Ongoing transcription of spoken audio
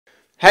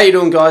How you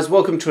doing, guys?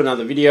 Welcome to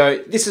another video.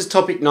 This is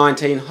topic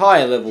 19,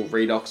 higher level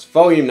redox,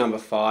 volume number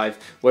 5,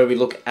 where we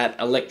look at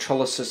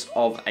electrolysis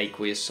of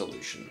aqueous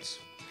solutions.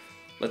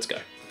 Let's go.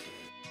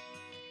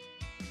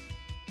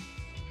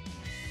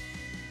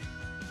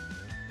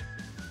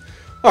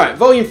 Alright,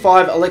 volume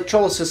 5,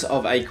 electrolysis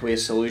of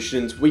aqueous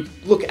solutions. We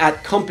look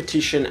at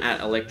competition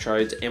at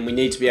electrodes and we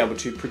need to be able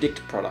to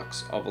predict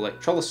products of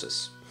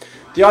electrolysis.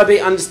 The IB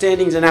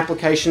understandings and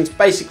applications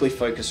basically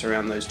focus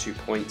around those 2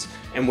 points,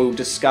 and we'll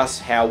discuss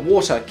how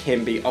water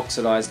can be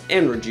oxidized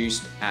and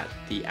reduced at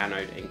the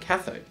anode and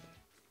cathode.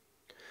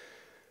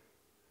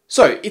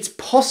 So, it's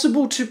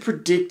possible to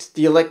predict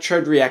the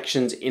electrode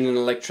reactions in an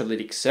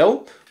electrolytic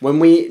cell when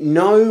we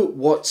know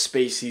what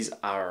species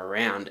are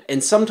around.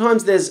 And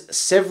sometimes there's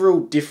several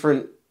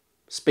different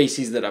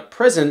species that are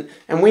present,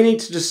 and we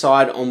need to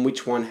decide on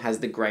which one has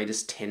the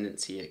greatest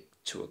tendency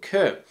to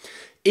occur.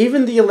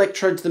 Even the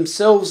electrodes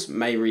themselves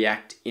may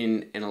react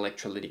in an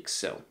electrolytic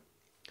cell.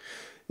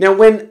 Now,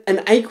 when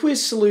an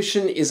aqueous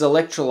solution is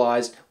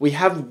electrolyzed, we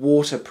have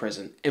water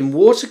present, and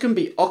water can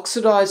be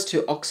oxidized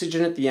to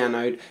oxygen at the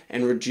anode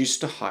and reduced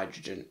to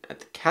hydrogen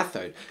at the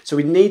cathode. So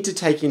we need to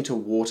take into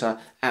water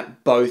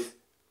at both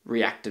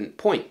reactant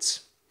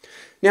points.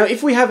 Now,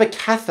 if we have a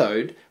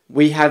cathode,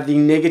 we have the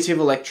negative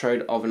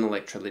electrode of an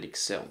electrolytic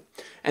cell.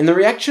 And the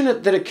reaction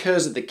that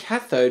occurs at the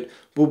cathode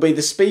will be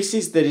the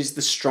species that is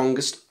the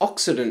strongest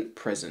oxidant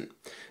present.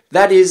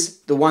 That is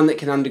the one that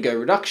can undergo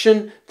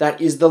reduction, that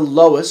is the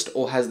lowest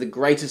or has the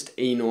greatest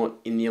E0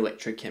 in the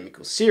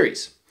electrochemical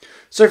series.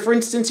 So for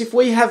instance, if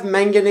we have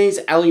manganese,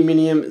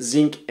 aluminium,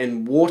 zinc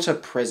and water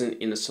present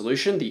in a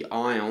solution, the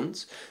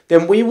ions,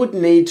 then we would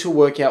need to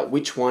work out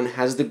which one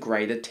has the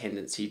greater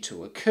tendency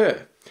to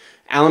occur.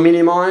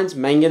 Aluminium ions,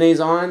 manganese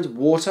ions,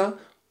 water,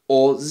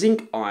 or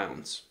zinc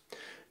ions.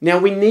 Now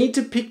we need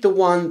to pick the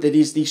one that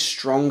is the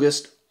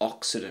strongest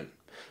oxidant.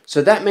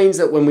 So that means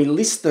that when we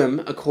list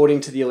them according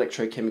to the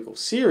electrochemical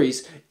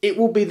series, it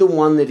will be the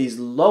one that is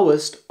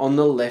lowest on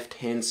the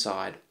left-hand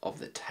side of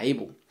the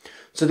table.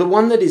 So the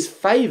one that is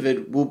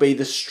favored will be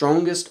the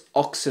strongest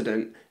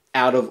oxidant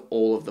out of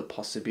all of the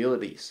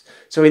possibilities.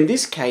 So in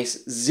this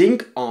case,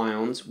 zinc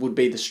ions would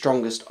be the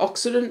strongest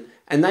oxidant,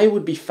 and they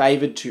would be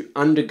favored to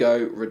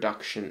undergo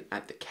reduction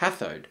at the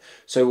cathode.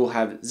 So we'll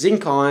have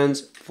zinc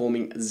ions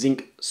forming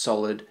zinc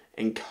solid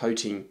and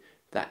coating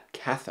that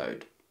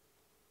cathode.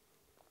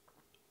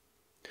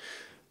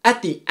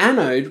 At the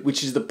anode,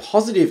 which is the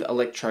positive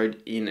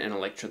electrode in an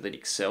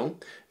electrolytic cell,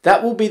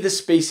 that will be the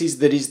species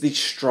that is the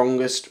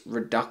strongest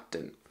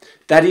reductant.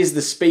 That is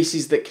the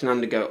species that can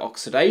undergo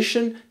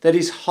oxidation, that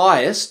is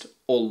highest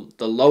or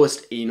the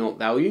lowest E0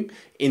 value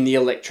in the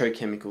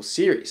electrochemical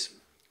series.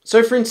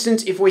 So for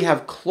instance, if we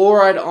have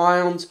chloride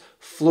ions,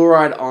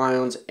 fluoride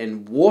ions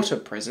and water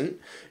present,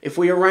 if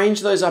we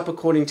arrange those up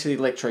according to the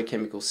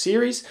electrochemical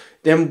series,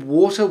 then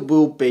water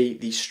will be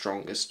the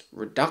strongest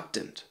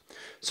reductant.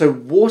 So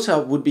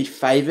water would be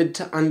favored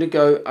to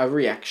undergo a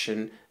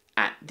reaction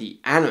at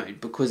the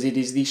anode because it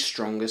is the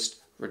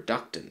strongest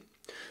reductant.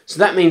 So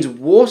that means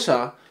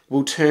water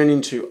will turn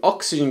into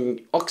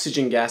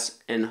oxygen gas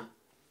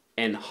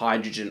and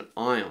hydrogen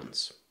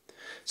ions.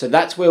 So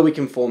that's where we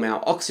can form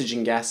our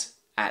oxygen gas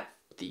at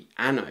the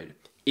anode.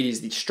 It is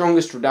the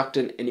strongest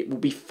reductant and it will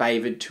be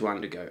favored to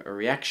undergo a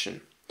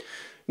reaction.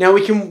 Now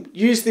we can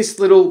use this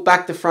little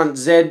back to front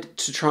Z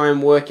to try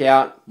and work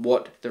out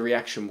what the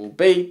reaction will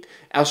be.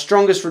 Our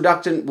strongest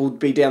reductant will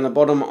be down the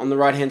bottom on the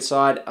right hand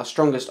side, our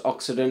strongest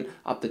oxidant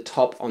up the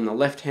top on the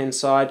left hand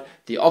side.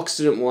 The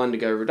oxidant will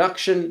undergo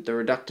reduction, the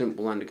reductant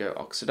will undergo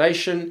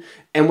oxidation,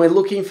 and we're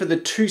looking for the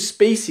two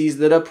species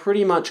that are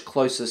pretty much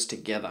closest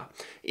together.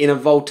 In a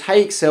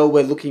voltaic cell,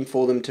 we're looking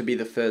for them to be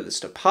the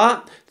furthest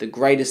apart, the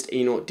greatest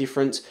E0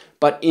 difference,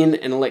 but in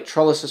an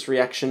electrolysis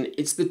reaction,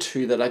 it's the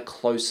two that are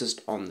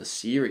closest on the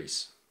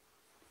series.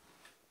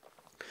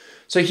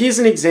 So here's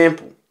an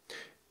example.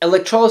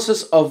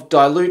 Electrolysis of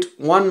dilute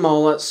 1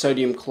 molar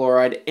sodium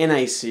chloride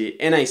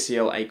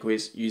NaCl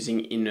aqueous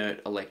using inert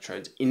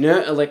electrodes.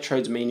 Inert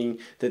electrodes meaning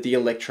that the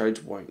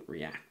electrodes won't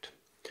react.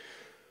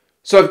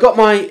 So I've got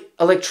my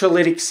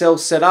electrolytic cell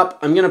set up.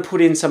 I'm going to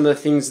put in some of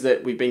the things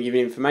that we've been given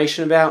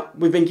information about.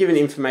 We've been given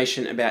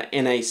information about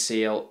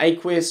NaCl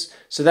aqueous,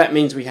 so that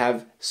means we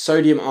have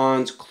sodium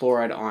ions,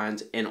 chloride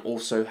ions, and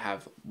also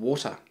have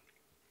water.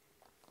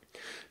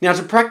 Now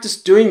to practice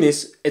doing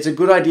this, it's a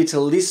good idea to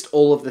list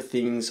all of the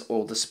things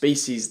or the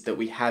species that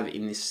we have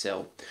in this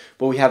cell.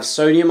 Well, we have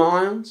sodium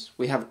ions,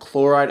 we have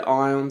chloride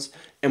ions,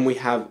 and we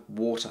have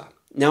water.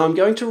 Now I'm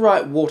going to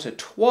write water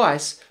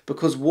twice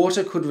because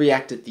water could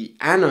react at the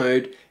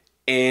anode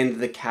and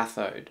the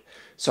cathode.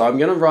 So I'm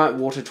going to write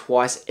water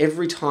twice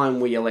every time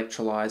we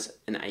electrolyze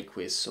an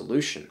aqueous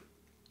solution.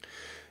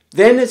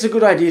 Then it's a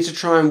good idea to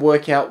try and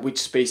work out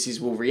which species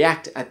will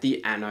react at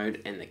the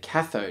anode and the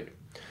cathode.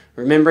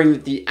 Remembering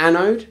that the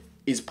anode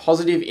is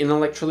positive in an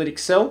electrolytic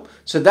cell,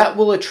 so that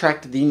will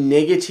attract the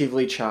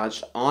negatively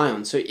charged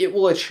ions. So it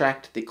will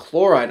attract the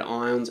chloride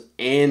ions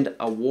and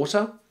a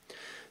water.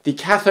 The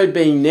cathode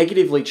being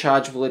negatively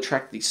charged will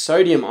attract the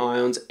sodium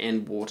ions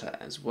and water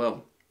as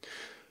well.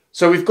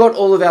 So we've got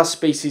all of our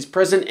species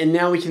present, and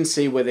now we can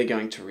see where they're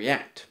going to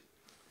react.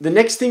 The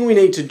next thing we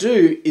need to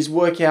do is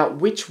work out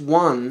which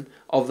one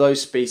of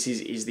those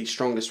species is the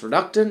strongest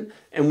reductant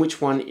and which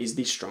one is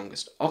the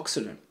strongest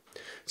oxidant.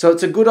 So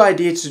it's a good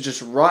idea to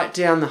just write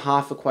down the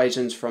half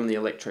equations from the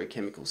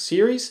electrochemical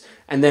series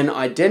and then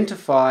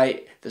identify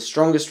the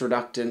strongest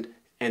reductant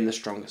and the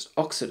strongest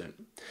oxidant.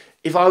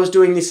 If I was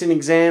doing this in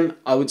exam,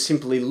 I would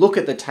simply look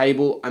at the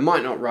table. I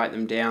might not write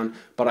them down,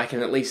 but I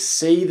can at least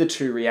see the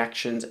two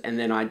reactions and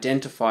then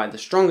identify the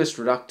strongest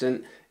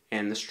reductant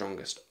and the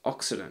strongest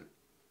oxidant.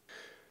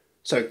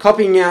 So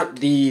copying out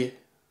the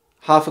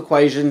half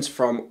equations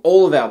from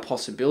all of our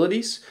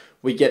possibilities,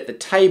 we get the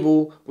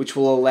table which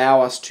will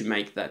allow us to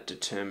make that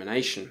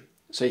determination.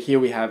 So here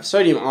we have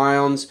sodium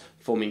ions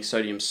forming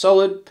sodium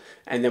solid,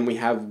 and then we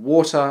have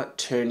water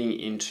turning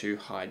into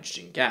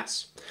hydrogen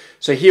gas.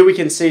 So here we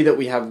can see that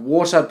we have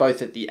water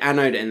both at the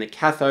anode and the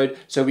cathode,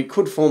 so we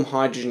could form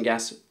hydrogen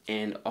gas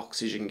and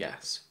oxygen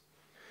gas.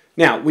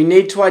 Now, we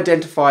need to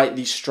identify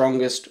the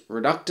strongest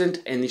reductant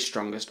and the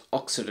strongest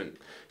oxidant.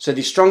 So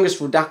the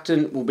strongest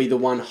reductant will be the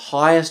one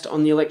highest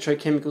on the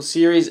electrochemical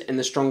series, and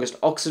the strongest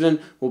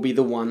oxidant will be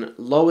the one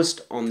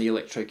lowest on the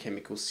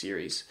electrochemical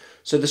series.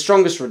 So the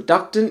strongest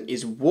reductant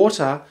is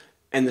water,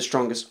 and the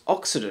strongest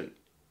oxidant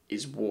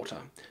is water.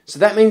 So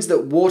that means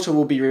that water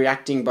will be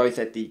reacting both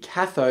at the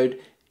cathode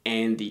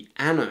and the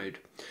anode.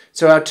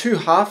 So our two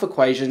half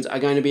equations are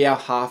going to be our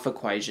half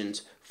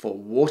equations for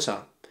water.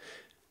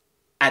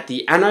 At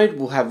the anode,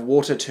 we'll have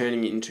water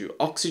turning into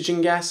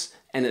oxygen gas,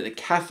 and at the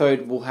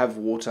cathode, we'll have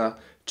water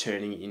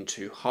turning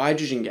into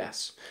hydrogen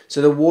gas.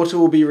 So the water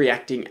will be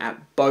reacting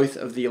at both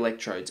of the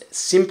electrodes,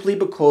 simply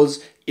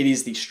because it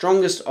is the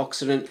strongest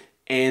oxidant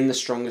and the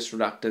strongest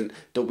reductant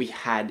that we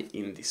had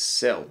in this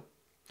cell.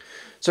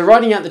 So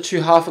writing out the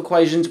two half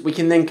equations, we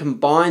can then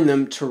combine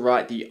them to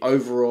write the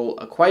overall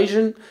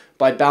equation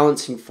by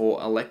balancing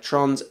for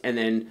electrons and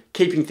then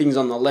keeping things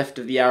on the left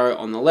of the arrow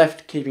on the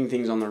left, keeping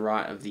things on the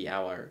right of the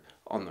arrow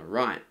on the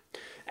right.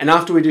 And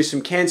after we do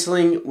some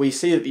cancelling, we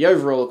see that the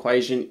overall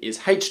equation is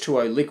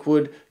H2O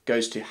liquid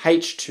goes to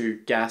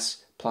H2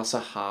 gas plus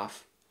a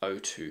half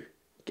O2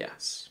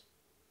 gas.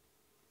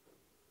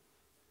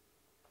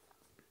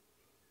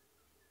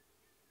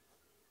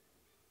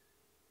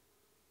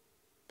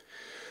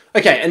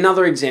 Okay,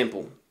 another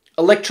example.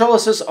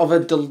 Electrolysis of a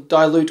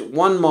dilute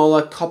 1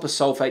 molar copper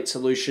sulfate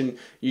solution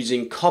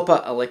using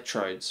copper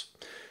electrodes.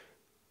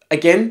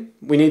 Again,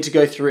 we need to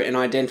go through and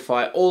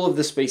identify all of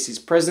the species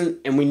present,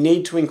 and we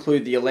need to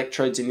include the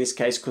electrodes in this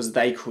case because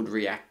they could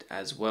react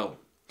as well.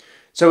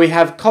 So we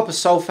have copper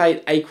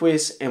sulfate,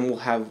 aqueous, and we'll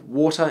have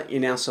water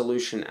in our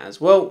solution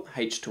as well,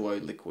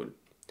 H2O liquid.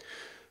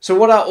 So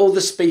what are all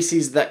the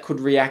species that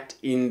could react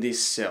in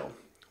this cell?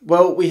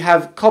 Well, we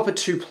have copper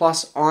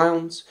 2+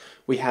 ions,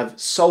 we have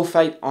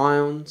sulfate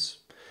ions,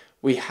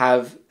 we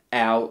have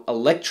our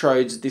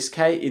electrodes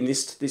in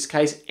this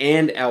case,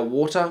 and our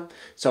water.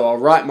 So I'll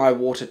write my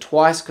water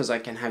twice because I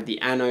can have the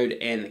anode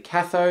and the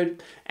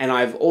cathode, and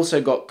I've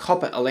also got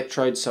copper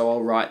electrodes, so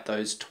I'll write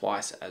those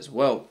twice as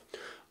well.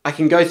 I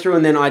can go through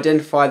and then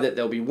identify that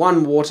there'll be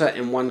one water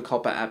and one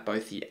copper at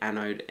both the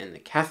anode and the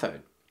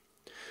cathode.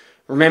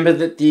 Remember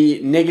that the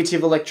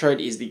negative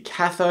electrode is the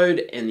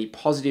cathode and the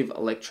positive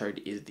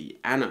electrode is the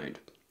anode.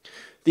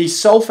 The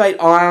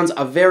sulfate ions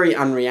are very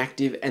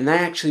unreactive and they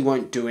actually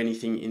won't do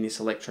anything in this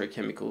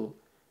electrolytic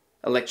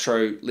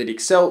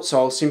cell, so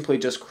I'll simply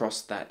just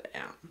cross that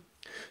out.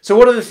 So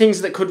what are the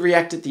things that could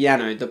react at the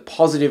anode, the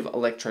positive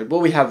electrode?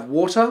 Well, we have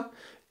water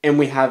and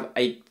we have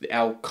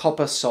our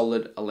copper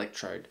solid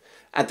electrode.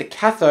 At the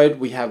cathode,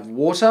 we have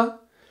water,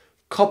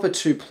 copper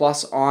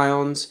 2+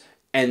 ions,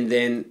 and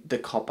then the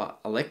copper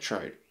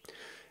electrode.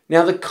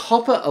 Now the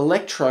copper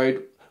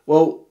electrode,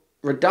 well,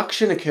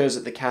 reduction occurs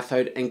at the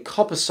cathode and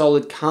copper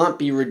solid can't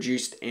be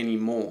reduced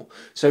anymore.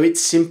 So it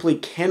simply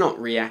cannot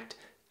react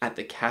at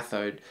the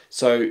cathode.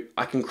 So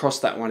I can cross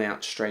that one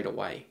out straight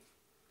away.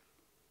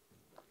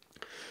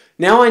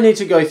 Now I need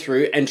to go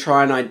through and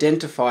try and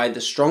identify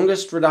the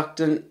strongest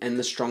reductant and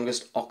the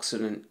strongest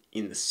oxidant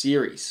in the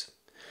series.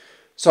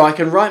 So I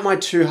can write my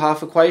two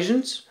half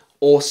equations,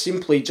 or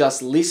simply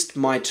just list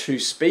my two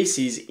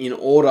species in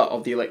order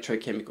of the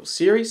electrochemical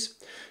series.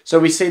 So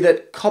we see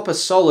that copper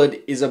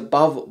solid is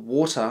above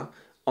water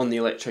on the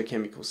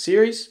electrochemical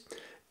series,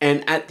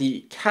 and at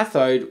the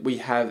cathode we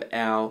have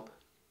our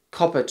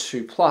copper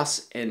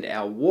 2+ and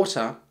our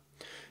water.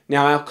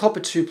 Now our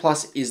copper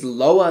 2+ is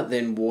lower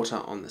than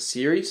water on the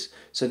series,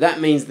 so that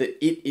means that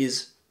it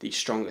is the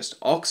strongest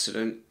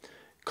oxidant.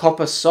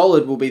 Copper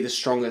solid will be the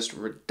strongest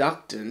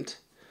reductant.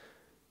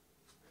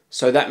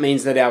 So that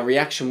means that our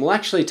reaction will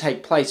actually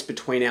take place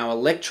between our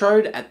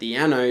electrode at the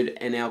anode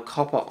and our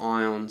copper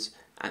ions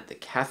at the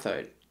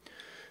cathode.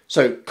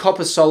 So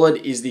copper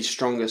solid is the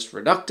strongest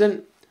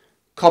reductant,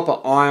 copper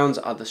ions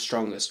are the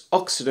strongest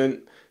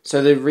oxidant,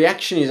 so the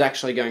reaction is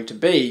actually going to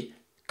be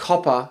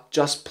copper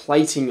just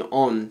plating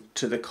on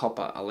to the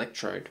copper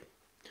electrode.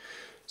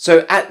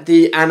 So at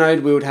the anode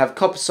we would have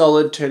copper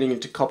solid turning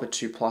into copper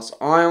 2+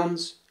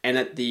 ions, and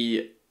at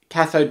the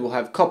cathode will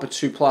have copper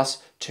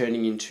 2+,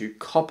 turning into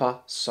copper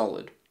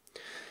solid.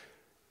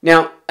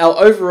 Now, our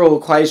overall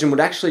equation would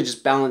actually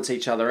just balance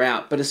each other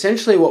out, but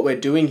essentially what we're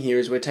doing here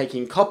is we're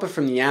taking copper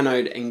from the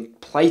anode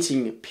and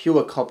plating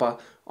pure copper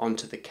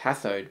onto the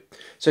cathode.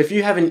 So if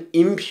you have an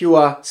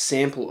impure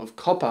sample of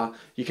copper,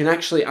 you can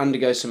actually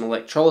undergo some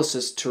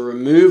electrolysis to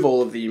remove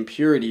all of the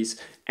impurities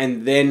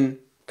and then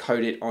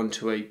coat it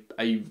onto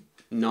a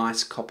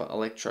nice copper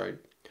electrode.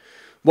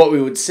 What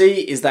we would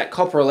see is that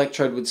copper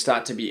electrode would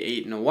start to be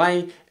eaten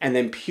away, and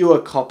then pure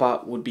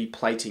copper would be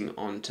plating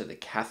onto the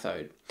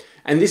cathode.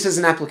 And this is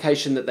an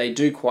application that they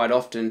do quite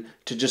often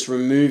to just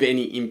remove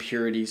any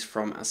impurities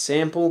from a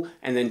sample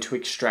and then to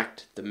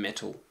extract the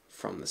metal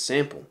from the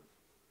sample.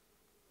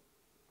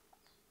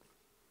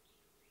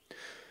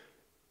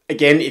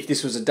 Again, if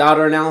this was a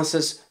data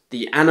analysis,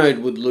 the anode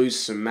would lose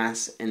some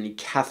mass and the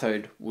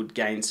cathode would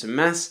gain some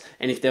mass,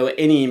 and if there were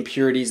any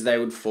impurities, they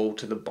would fall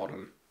to the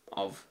bottom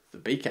of the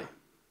beaker.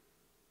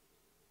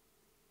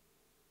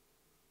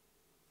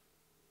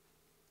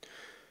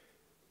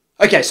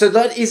 Okay, so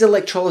that is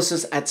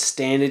electrolysis at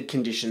standard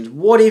conditions.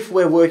 What if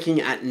we're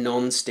working at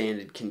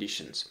non-standard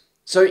conditions?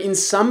 So in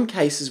some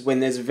cases,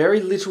 when there's very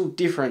little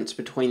difference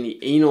between the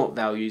E0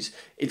 values,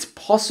 it's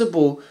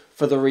possible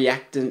for the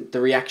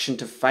reaction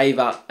to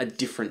favour a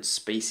different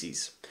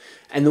species.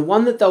 And the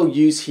one that they'll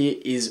use here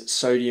is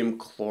sodium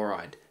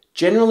chloride.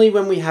 Generally,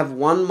 when we have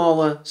 1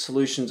 molar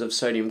solutions of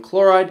sodium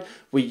chloride,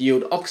 we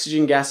yield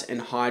oxygen gas and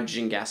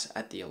hydrogen gas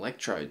at the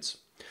electrodes.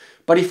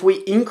 But if we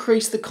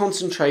increase the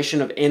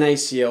concentration of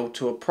NaCl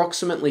to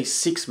approximately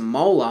 6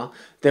 molar,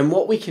 then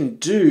what we can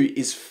do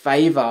is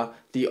favour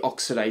the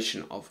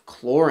oxidation of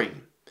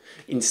chlorine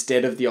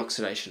instead of the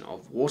oxidation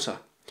of water.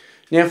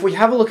 Now, if we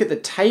have a look at the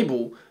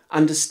table,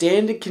 under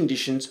standard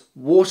conditions,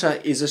 water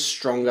is a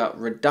stronger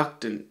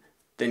reductant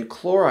than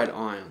chloride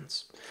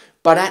ions.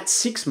 But at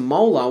 6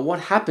 molar, what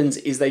happens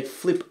is they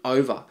flip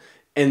over,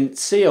 and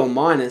Cl-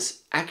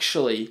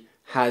 actually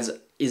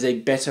is a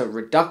better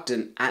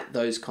reductant at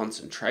those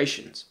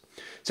concentrations.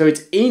 So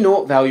its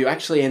E0 value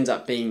actually ends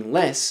up being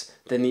less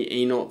than the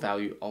E0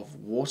 value of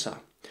water.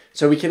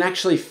 So we can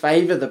actually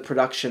favour the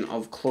production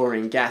of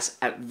chlorine gas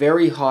at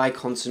very high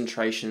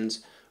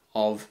concentrations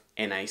of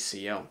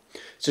NaCl.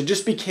 So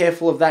just be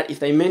careful of that. If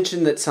they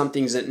mention that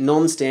something's at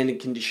non-standard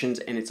conditions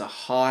and it's a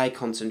high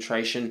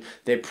concentration,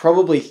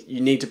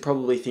 you need to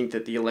probably think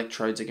that the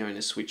electrodes are going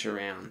to switch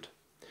around.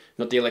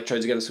 Not the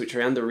electrodes are going to switch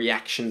around, the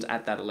reactions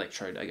at that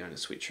electrode are going to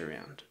switch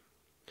around.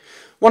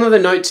 One of the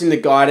notes in the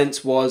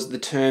guidance was the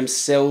term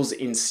cells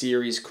in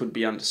series could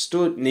be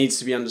understood, needs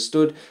to be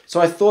understood, so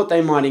I thought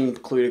they might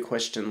include a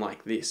question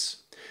like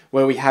this,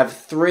 where we have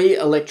 3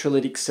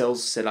 electrolytic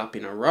cells set up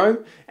in a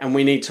row, and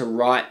we need to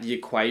write the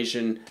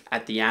equation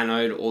at the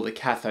anode or the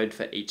cathode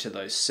for each of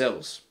those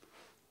cells.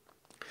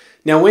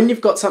 Now, when you've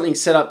got something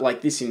set up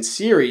like this in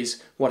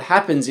series, what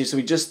happens is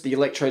the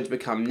electrodes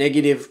become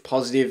negative,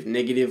 positive,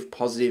 negative,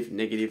 positive,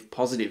 negative,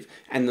 positive,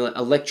 and the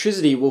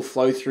electricity will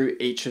flow through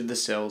each of the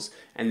cells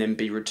and then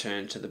be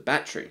returned to the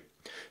battery.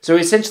 So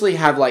we essentially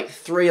have like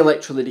 3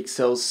 electrolytic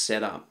cells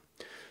set up.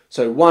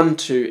 So 1,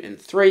 2,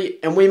 and 3,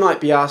 and we might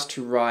be asked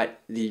to write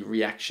the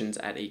reactions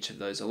at each of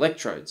those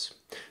electrodes.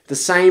 The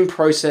same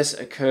process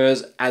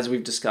occurs as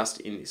we've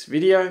discussed in this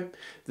video,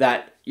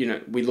 that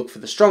we look for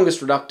the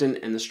strongest reductant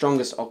and the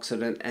strongest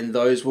oxidant, and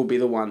those will be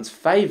the ones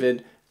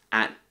favoured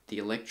at the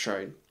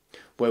electrode.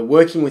 We're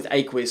working with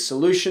aqueous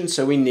solution,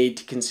 so we need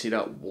to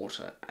consider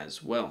water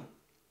as well.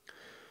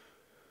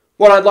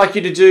 What I'd like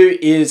you to do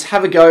is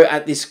have a go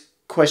at this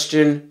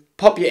question,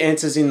 pop your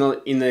answers in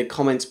the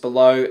comments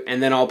below,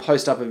 and then I'll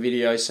post up a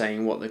video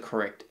saying what the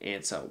correct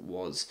answer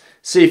was.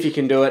 See if you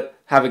can do it,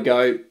 have a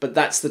go, but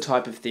that's the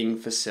type of thing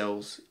for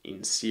cells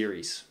in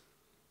series.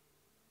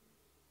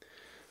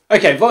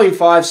 Okay, volume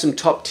 5, some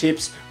top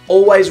tips.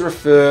 Always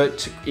refer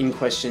to in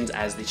questions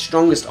as the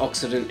strongest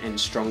oxidant and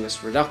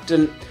strongest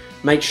reductant.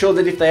 Make sure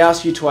that if they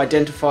ask you to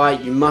identify,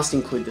 you must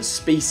include the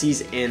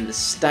species and the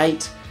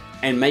state,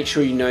 and make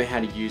sure you know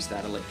how to use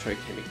that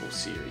electrochemical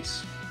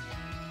series.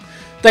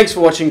 Thanks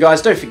for watching,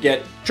 guys. Don't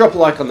forget, drop a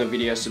like on the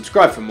video,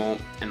 subscribe for more,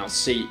 and I'll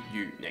see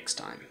you next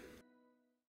time.